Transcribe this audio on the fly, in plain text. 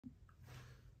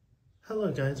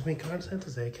Hello guys, my content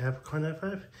is a Capricorn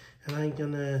F5 and I'm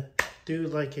gonna do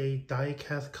like a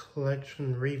die-cast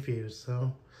collection review.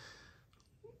 So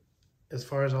as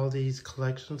far as all these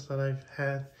collections that I've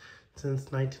had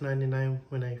since 1999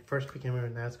 when I first became a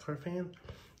NASCAR fan,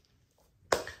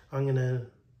 I'm gonna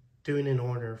do it in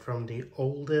order from the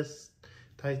oldest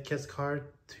die-cast car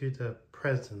to the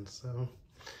present. So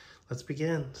let's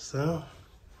begin. So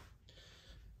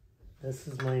this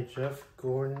is my Jeff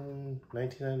Gordon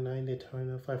 1999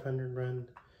 Daytona 500 run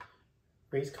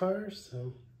race car.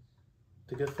 So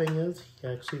the good thing is he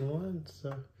actually won.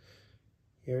 So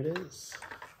here it is.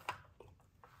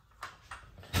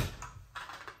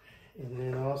 And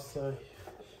then also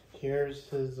here's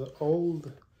his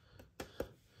old,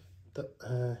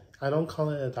 I don't call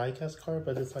it a die-cast car,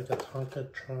 but it's like a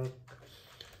Tonka truck,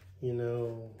 you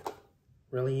know,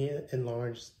 really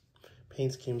enlarged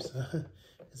paint scheme. So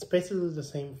it's basically the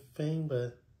same thing,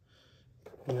 but,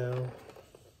 you know,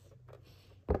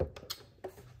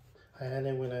 I had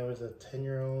it when I was a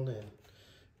 10-year-old and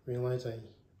realized I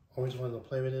always wanted to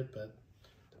play with it, but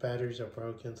the batteries are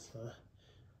broken, so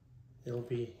it'll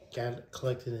be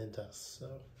collected in dust. So,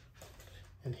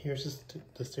 and here's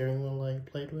the steering wheel I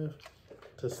played with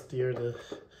to steer the,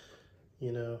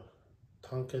 you know,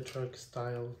 Tonka truck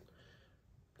style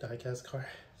die-cast car.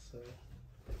 So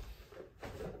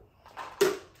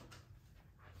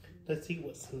let's see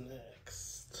what's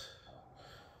next.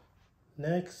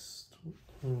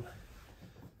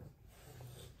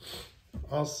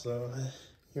 Also,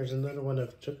 here's another one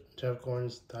of Jeff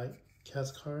Gordon's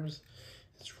die-cast cars.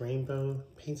 It's rainbow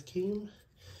paint scheme,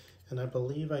 and I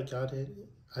believe I got it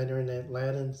either in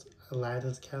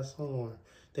Aladdin's Castle or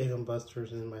Dave &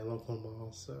 Buster's in my local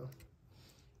mall. So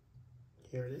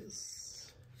here it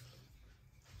is.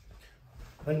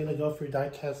 I'm gonna go through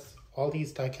all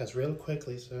these die-casts real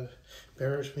quickly, so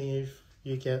bear with me if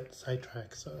you get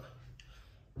sidetracked.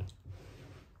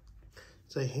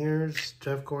 So here's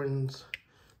Jeff Gordon's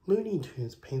Looney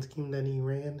Tunes paint scheme that he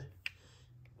ran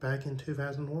back in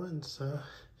 2001. So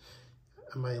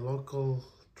at my local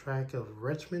track of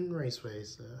Richmond Raceway.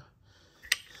 So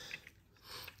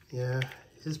yeah,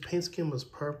 his paint scheme was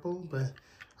purple, but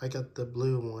I got the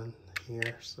blue one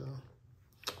here. So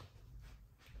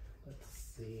let's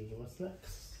see what's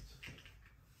next.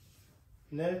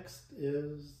 Next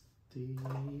is the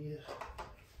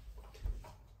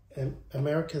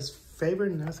America's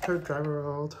favorite NASCAR driver of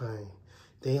all time,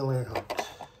 Dale Earnhardt.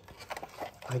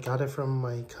 I got it from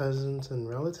my cousins and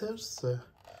relatives, so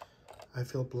I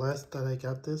feel blessed that I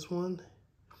got this one.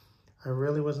 I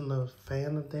really wasn't a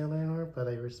fan of Dale Earnhardt, but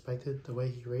I respected the way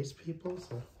he raced people,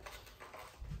 so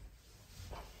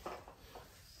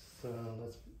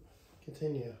let's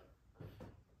continue.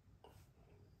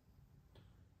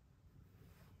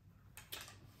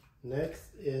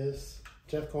 Next is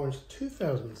Jeff Gordon's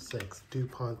 2006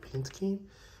 Dupont paint scheme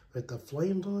with the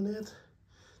flames on it.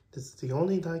 This is the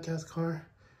only die-cast car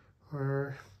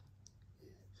where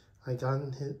I got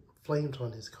flames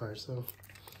on his car. So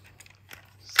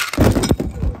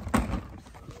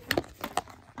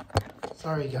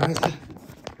sorry guys,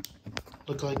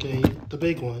 look like the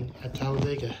big one at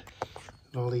Talladega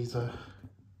and all these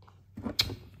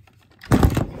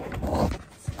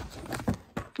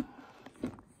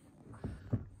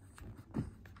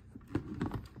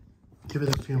give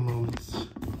it a few moments,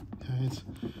 guys,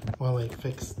 while I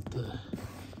fix the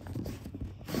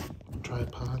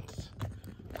tripods.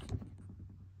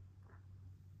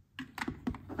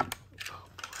 Oh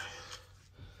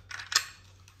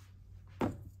boy.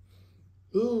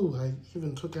 Ooh, I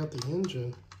even took out the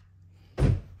engine.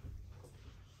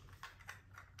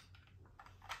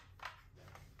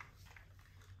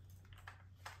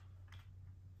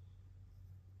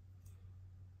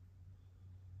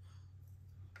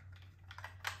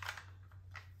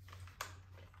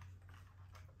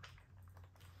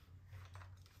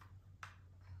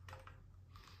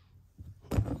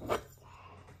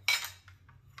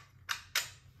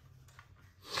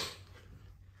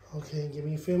 Okay, give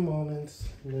me a few moments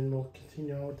and then we'll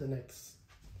continue on with the next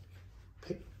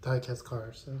die-cast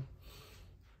car. So,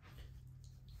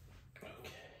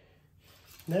 okay.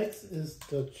 Next is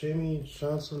the Jimmie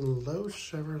Johnson Lowe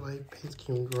Chevrolet paint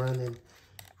scheme run in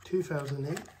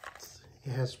 2008.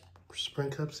 It has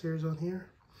Sprint Cup series on here.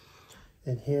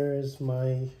 And here is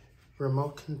my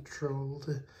remote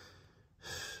controlled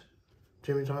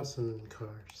Jimmie Johnson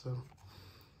car. So,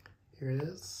 here it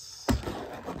is.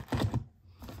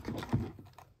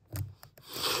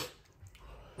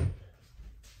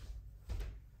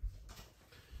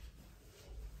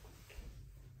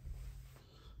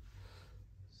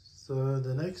 So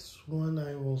the next one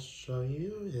I will show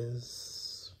you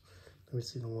is Let me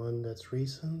see the one that's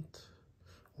recent.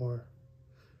 Or,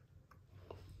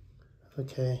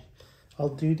 okay,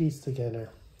 I'll do these together.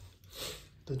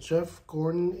 The Jeff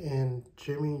Gordon and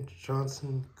Jimmie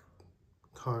Johnson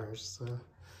cars.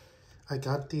 I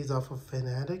got these off of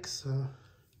Fanatics.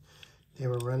 They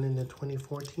were running the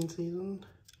 2014 season.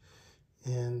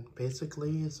 And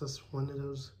basically, it's just one of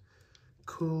those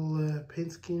cool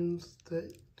paint schemes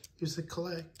that you should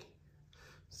collect.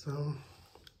 So,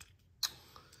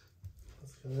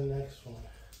 let's go to the next one.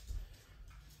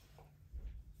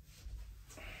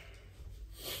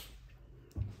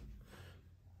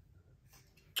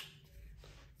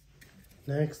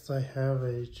 Next, I have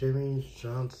a Jimmie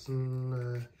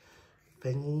Johnson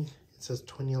thingy. It says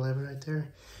 2011 right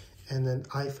there. And an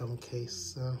iPhone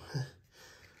case. So,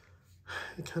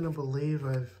 I kind of believe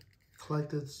I've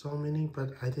collected so many,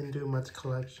 but I didn't do much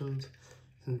collections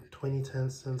in 2010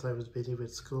 since I was busy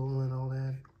with school and all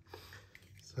that.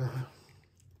 So,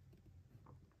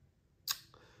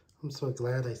 I'm so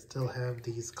glad I still have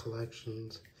these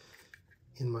collections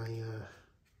in my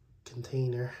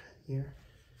container here.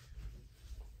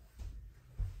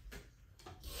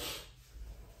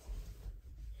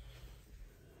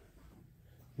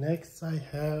 Next, I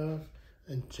have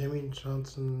a Jimmie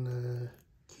Johnson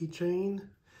keychain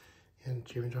and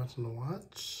Jimmie Johnson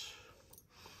watch.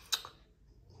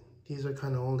 These are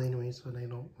kind of old anyway, so they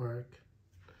don't work.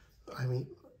 I mean,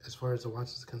 as far as the watch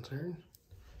is concerned.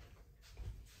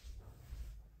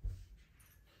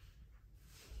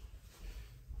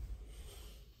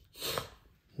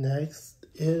 Next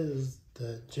is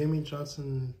the Jimmie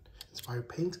Johnson inspired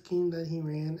paint scheme that he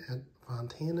ran at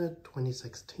Fontana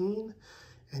 2016.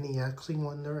 And he actually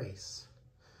won the race.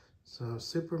 So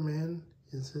Superman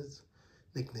is his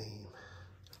nickname.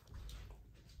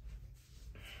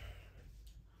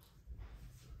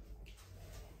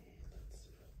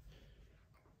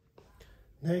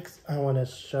 Next, I want to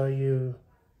show you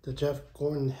the Jeff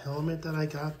Gordon helmet that I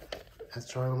got at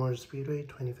Charlotte Motor Speedway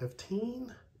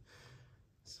 2015.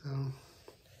 So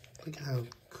look at how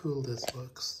cool this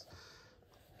looks.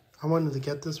 I wanted to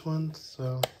get this one,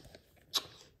 so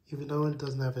even though it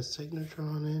doesn't have a signature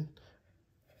on it,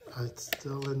 I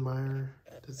still admire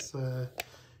this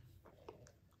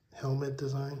helmet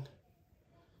design.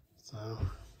 So,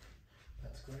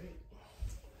 that's great.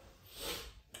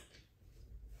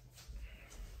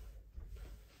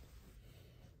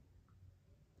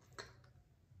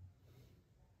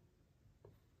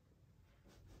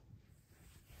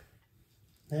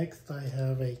 Next, I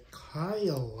have a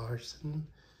Kyle Larson,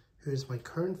 who is my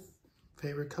current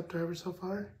favorite Cup driver so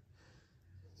far.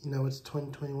 You know it's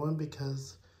 2021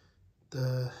 because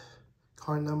the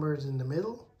car number is in the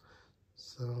middle.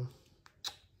 So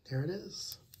there it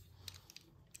is.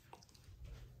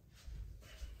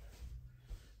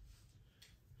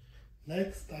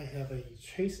 Next, I have a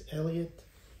Chase Elliott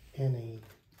and a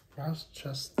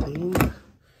Chastain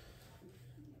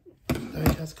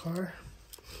die-cast car,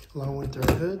 along with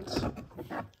their hoods.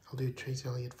 I'll do Chase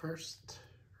Elliott first,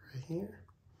 right here.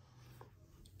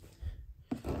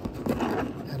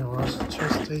 And a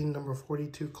Chastain number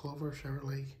 42 Clover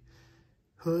Chevrolet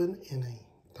hood in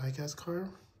a die-cast car.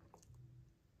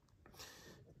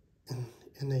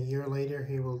 And a year later,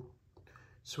 he will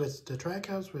switch to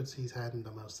Trackhouse, which he's had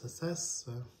the most success.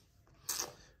 So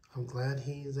I'm glad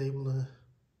he's able to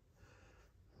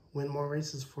win more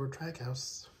races for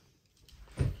Trackhouse.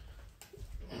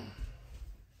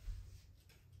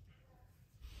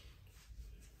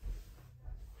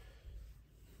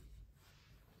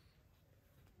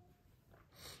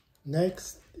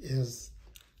 Next is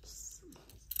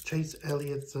Chase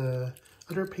Elliott's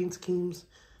other paint schemes,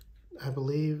 I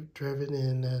believe, driven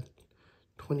in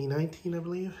 2019, I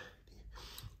believe.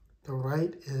 The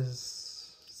right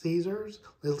is Caesars,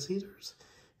 Little Caesars,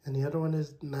 and the other one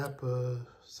is NAPA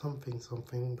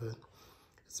something, but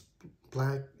it's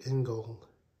black and gold.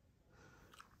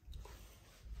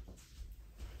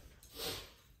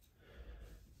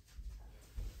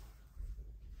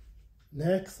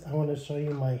 Next, I want to show you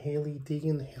my Haley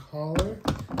Deegan hauler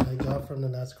I got from the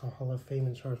NASCAR Hall of Fame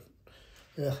in Charlotte,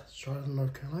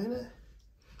 North Carolina.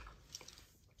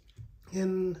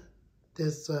 In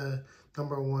this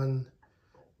 #1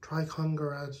 Tricon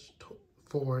Garage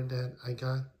Ford that I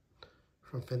got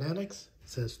from Fanatics, it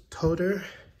says Toter,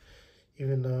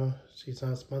 even though she's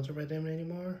not sponsored by them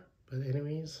anymore. But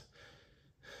anyways,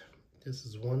 this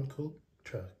is one cool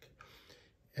truck.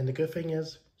 And the good thing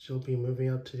is, she'll be moving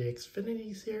up to the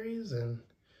Xfinity series and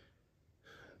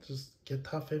just get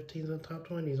top 15s and top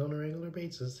 20s on a regular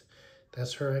basis.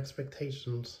 That's her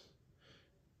expectations.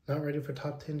 Not ready for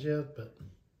top 10s yet, but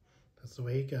that's the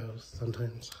way it goes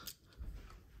sometimes.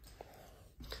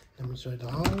 Let me show you the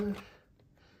hauler.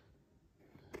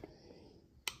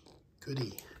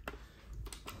 Goodie.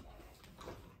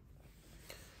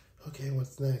 Okay,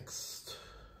 what's next?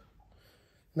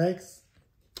 Next,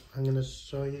 I'm gonna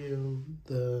show you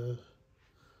the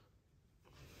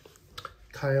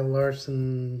Kyle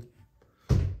Larson,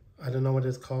 I don't know what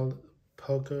it's called,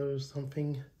 Poco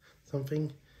something.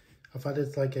 I thought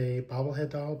it's like a bobblehead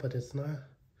doll, but it's not.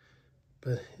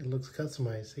 But it looks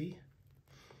customized, see?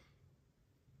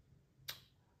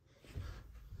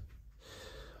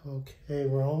 Okay,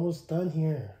 we're almost done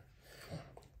here.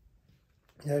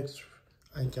 Next,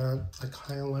 I got a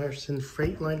Kyle Larson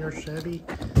Freightliner Chevy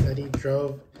that he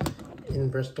drove in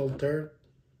Bristol Dirt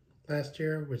last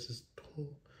year, which is,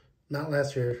 not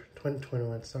last year,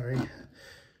 2021, sorry.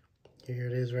 Here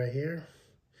it is right here.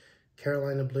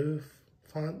 Carolina blue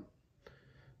font,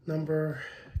 number,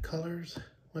 colors,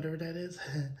 whatever that is.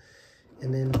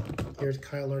 And then here's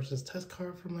Kyle Larson's test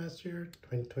car from last year,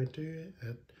 2022, at,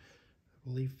 I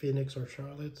believe, Phoenix or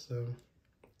Charlotte, so.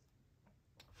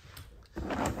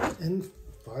 And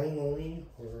finally,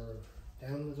 we're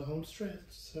down to the home stretch,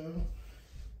 so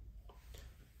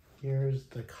here's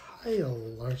the Kyle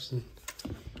Larson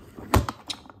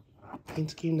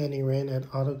paint scheme that he ran at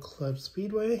Auto Club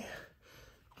Speedway.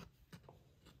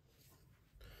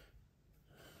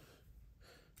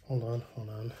 Hold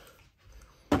on.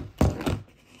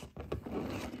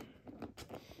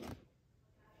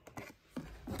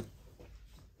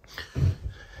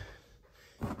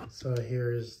 So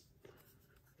here's,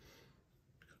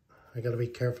 I gotta be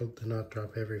careful to not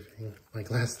drop everything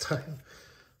like last time.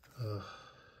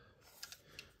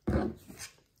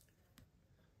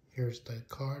 Here's the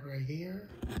card right here.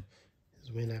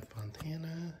 His win at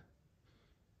Fontana.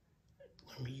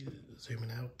 Let me zoom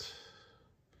it out.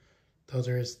 Those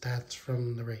are his stats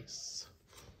from the race.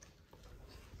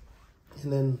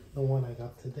 And then the one I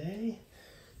got today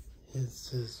is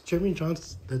his Jimmie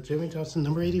Johnson, the Jimmie Johnson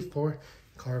number 84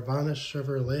 Carvana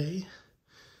Chevrolet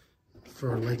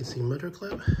for Legacy Motor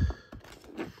Club.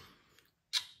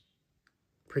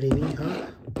 Pretty neat, huh?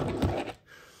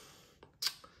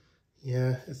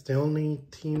 Yeah, it's the only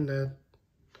team that,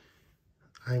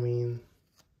 I mean,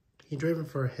 he drove it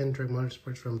for Hendrick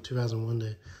Motorsports from 2001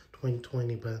 to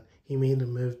 2020, but he made the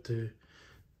move to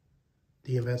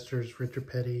the investors, Richard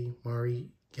Petty, Maury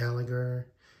Gallagher,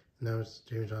 and now it's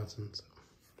Jimmie Johnson. So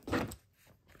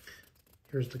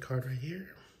here's the card right here.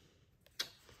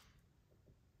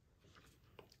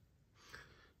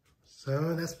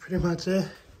 So that's pretty much it.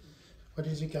 What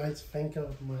did you guys think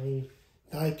of my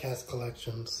die-cast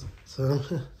collections? So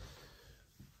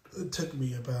it took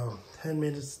me about 10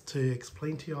 minutes to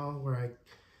explain to y'all where I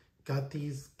got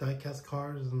these die-cast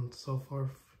cars and so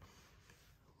forth.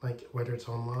 Like whether it's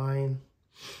online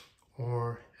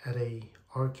or at a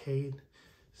arcade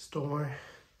store,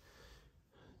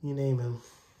 you name them.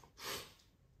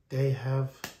 They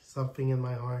have something in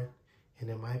my heart and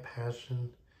in my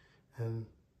passion and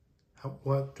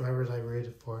what drivers I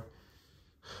rated for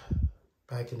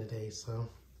back in the day. So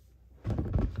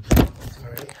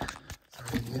sorry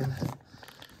again.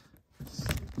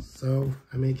 So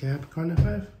I make it happen, Car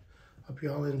 95. Hope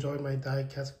you all enjoyed my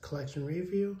die-cast collection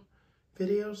review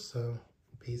videos. So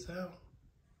peace out.